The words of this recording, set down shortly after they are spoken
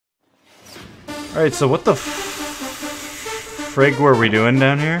Alright, so what the frig were we doing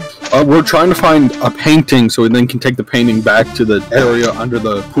down here? We're trying to find a painting so we then can take the painting back to the area under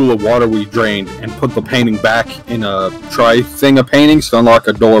the pool of water we drained and put the painting back in a thing of paintings to unlock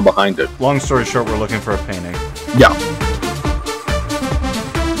a door behind it. Long story short, we're looking for a painting. Yeah.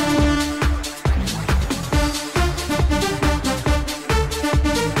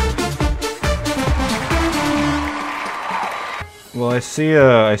 Well, I see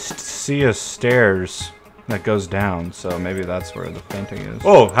a stairs that goes down, so maybe that's where the painting is.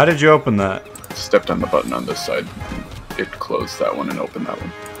 Oh, how did you open that? Stepped on the button on this side. It closed that one and opened that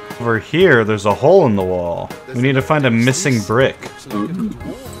one. Over here, there's a hole in the wall. We need to find a missing brick.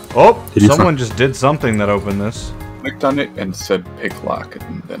 Oh, someone just did something that opened this. Clicked on it and said pick lock,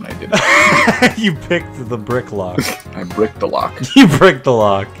 and then I did it. You picked the brick lock. I bricked the lock. You bricked the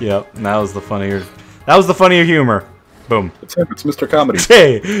lock. Yep, that was the funnier humor. Boom. It's him, it's Mr. Comedy.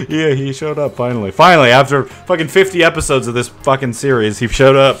 Hey, yeah, he showed up finally. Finally, after fucking 50 episodes of this fucking series, he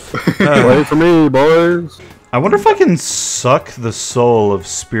showed up. Wait for me, boys. I wonder if I can suck the soul of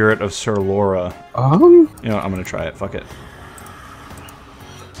Spirit of Sir Laura. You know, I'm gonna try it. Fuck it.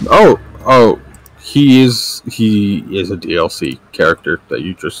 Oh, he is a DLC character that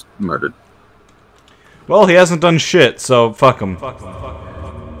you just murdered. Well, he hasn't done shit, so fuck him.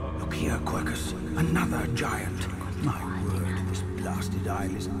 Look here, Quercus. Another giant. My word, this blasted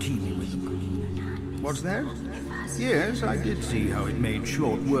isle is teeming with them. What's that? Yes, I did see how it made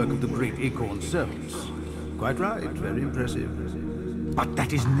short work of the great acorn servants. Quite right, very impressive. But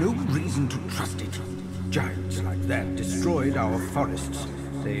that is no reason to trust it. Giants like that destroyed our forests.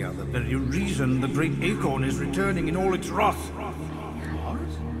 They are the very reason the great acorn is returning in all its wrath. What?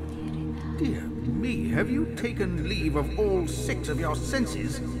 Dear me, have you taken leave of all 6 of your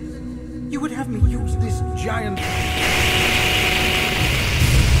senses? You would have me use this giant...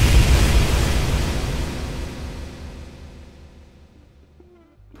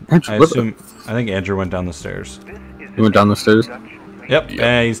 I think Andrew went down the stairs. He went down the stairs? Yep,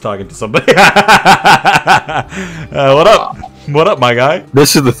 and he's talking to somebody. What up? What up, my guy?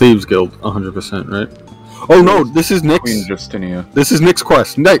 This is the Thieves Guild, 100%, right? Oh no, this is Nick's. Queen Justinia. This is Nick's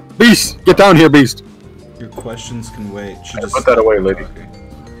quest. Nick, Beast, get down here, Beast. Your questions can wait. Put that away, lady.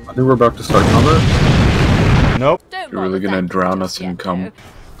 I think we're about to start combat. Nope. You're really gonna drown us and come.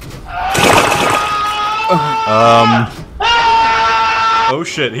 Oh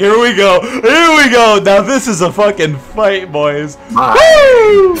shit, here we go! Here we go! Now this is a fucking fight, boys!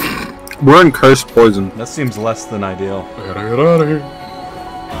 Woo! We're in cursed poison. That seems less than ideal. I gotta get out of here.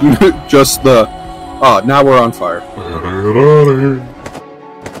 Just the... Oh, now we're on fire. I gotta get out of here.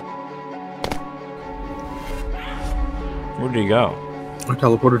 Where did he go? I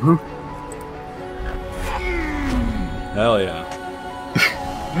teleported him. Hell yeah.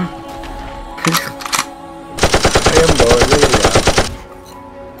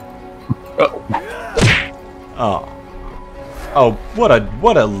 Oh. Oh, what a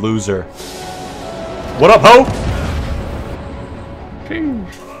loser. What up, ho?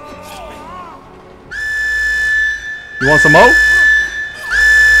 You want some mo?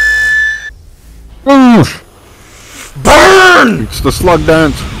 Burn! It's the slug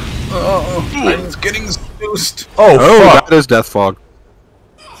dance. It's getting juiced. Oh, fuck. That is Death Fog.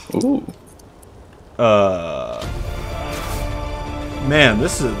 Ooh. Man,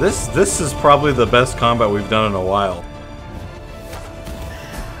 this is probably the best combat we've done in a while.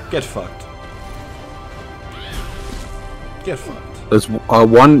 Get fucked. Get fucked. There's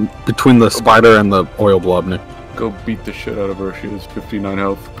one between the spider and the oil blob, Nick. Go beat the shit out of her. She has 59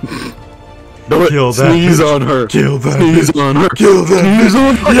 health. Do it. Kill that Sneeze bitch. on her. Kill that Sneeze bitch. on her. Kill that Sneeze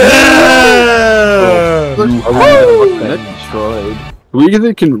on her. Yeah! Destroyed. We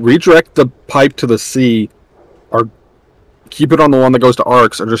either can redirect the pipe to the sea, or keep it on the one that goes to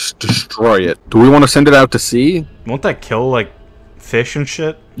Arx, or just destroy it. Do we want to send it out to sea? Won't that kill, like, fish and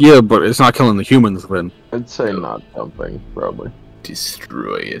shit? Yeah, but it's not killing the humans then. I'd say not dumping, probably.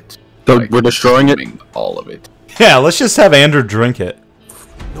 Destroy it. So Like, we're destroying it? all of it. Yeah, let's just have Andrew drink it.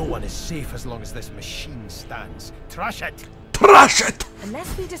 No one is safe as long as this machine stands. Trash it! Trash it!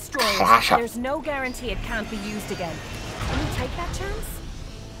 Unless we destroy it, Trash it. there's no guarantee it can't be used again. Can you take that chance?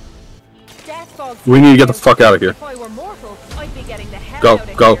 Death Fog. We need to get the fuck out of here. If I were mortal, I'd be getting the hell Go, out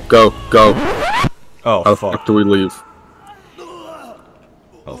of go, here. go, go. Oh, How the fuck. fuck do we leave?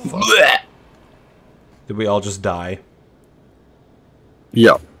 Oh, fuck. Did we all just die?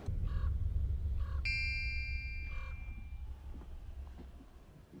 Yeah.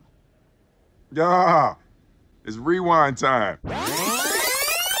 Yeah, it's rewind time.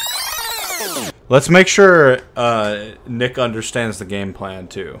 Let's make sure Nick understands the game plan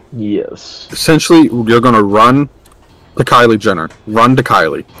too. Yes. Essentially, you're gonna run to Kylie Jenner. Run to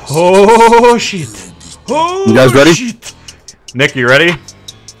Kylie. Oh shit! Oh, You guys ready? Shit. Nick, you ready?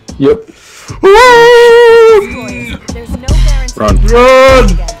 Yep. There's no guarantee. Run. Run!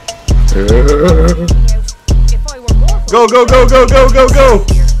 If I were more Go, go, go, go, go, go, go!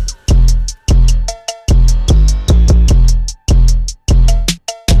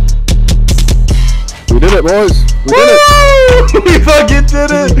 We did it, boys. We did it. We fucking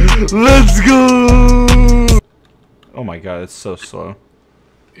did it! Let's go! Oh my god, it's so slow.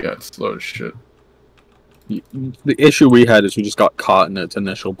 Yeah, it's slow as shit. The issue we had is we just got caught in its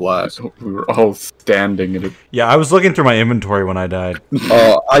initial blast. We were all standing at it. Yeah, I was looking through my inventory when I died.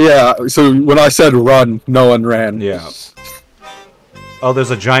 Yeah. So when I said run, no one ran. Yeah. Oh,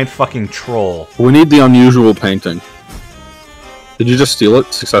 there's a giant fucking troll. We need the unusual painting. Did you just steal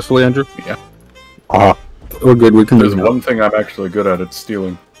it successfully, Andrew? Yeah. Ah, we're good. We can There's move now. one thing I'm actually good at, it's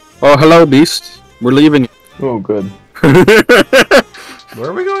stealing. Oh, hello, Beast. We're leaving. Oh, good. Where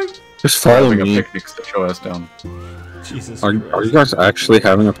are we going? Just follow Having a me. picnic to show us down. Jesus Are Christ. you guys actually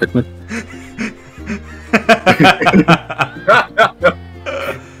having a picnic?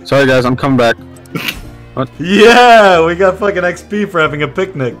 Sorry, guys. I'm coming back. Yeah, we got fucking XP for having a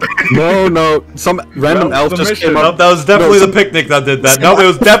picnic. No. Some random Well, elf the just mission. came Nope, up. that was definitely No, the picnic that did that. Nope, it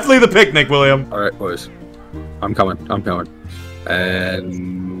was definitely the picnic, William. All right, boys. I'm coming.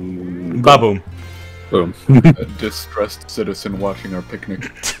 And Ba-boom. boom. A distressed citizen watching our picnic.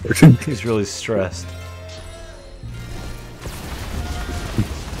 He's really stressed.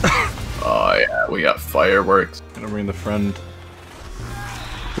 Oh yeah, we got fireworks. Gonna bring the friend.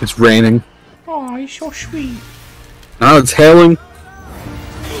 It's raining. Oh, he's so sweet. Now it's hailing.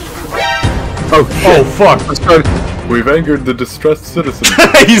 Oh shit! Oh, fuck. Let's go. We've angered the distressed citizen.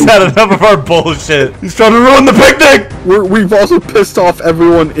 He's had enough of our bullshit. He's trying to ruin the picnic! We've also pissed off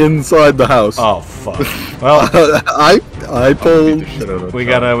everyone inside the house. Oh, fuck. Well, I Beat told. the shit out of we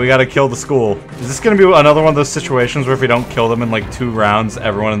the gotta kill the school. Is this gonna be another one of those situations where if we don't kill them in like 2 rounds,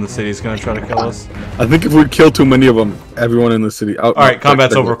 everyone in the city is gonna try to kill us? I think if we kill too many of them, everyone in the city. Oh, Alright,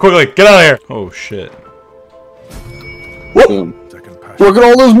 combat's over. Quickly, get out of here! Oh, shit. Boom. Look at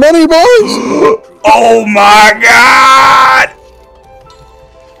all this money, boys! Oh my god!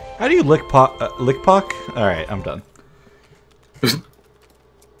 How do you lick pock? Alright, I'm done.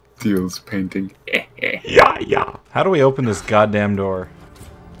 Steals painting. Yeah. How do we open this goddamn door?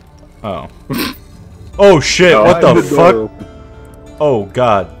 Oh. Oh shit, what the fuck? Oh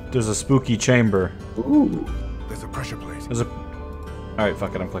god, there's a spooky chamber. Ooh. There's a pressure plate. There's a... Alright,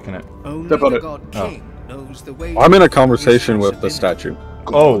 fuck it, I'm clicking it. Only Step on the it. God King knows the way. I'm in a conversation with the statue.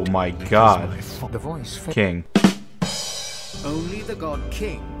 Oh my god. The voice. King. Only the God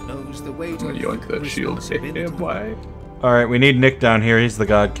King knows the way to Yoink that shield. responsibility. Why? Alright, we need Nick down here, he's the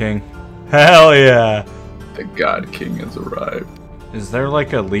God King. Hell yeah! The God King has arrived. Is there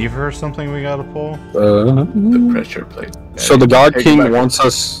like a lever or something we gotta pull? The pressure plate. So the God Take it King back. wants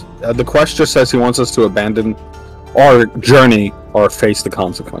us. The quest just says he wants us to abandon our journey or face the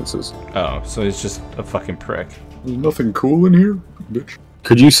consequences. Oh, so he's just a fucking prick. There's nothing cool in here, bitch.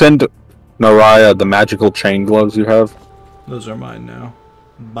 Could you send Naraya the magical chain gloves you have? Those are mine now.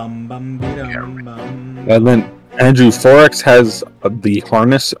 Bum bum bum bum. And then Andrew, Forex has the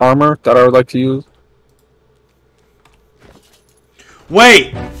harness armor that I would like to use.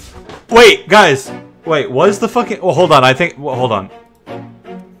 Wait! Wait, guys! Wait, what is the fucking... Oh, hold on, I think... Well, hold on.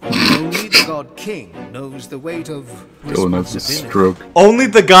 Only the God King knows the weight of Dylan has a responsibility. stroke. Only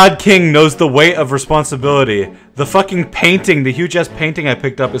the God King knows the weight of responsibility. The fucking painting, the huge-ass painting I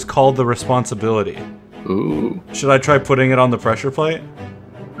picked up is called The Responsibility. Ooh. Should I try putting it on the pressure plate?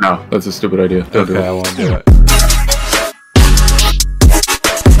 No, that's a stupid idea. Don't do Okay, it. I won't do it.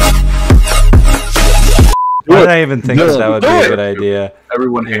 Why did I even think that would be a good idea?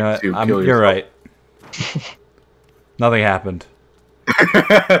 Everyone You know hates what? you. Kill You're yourself. right. Nothing happened.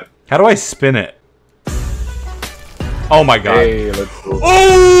 How do I spin it? Oh my god. Hey, let's go.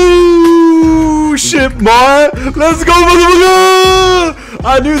 Oh shit, boy! Let's go, motherfucker!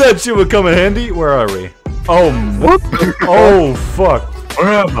 I knew that shit would come in handy. Where are we? Oh, what? Oh fuck! Where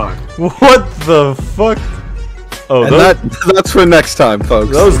am I? What the fuck? Oh, And that's for next time,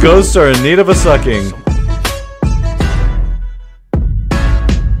 folks. those ghosts are in need of a sucking.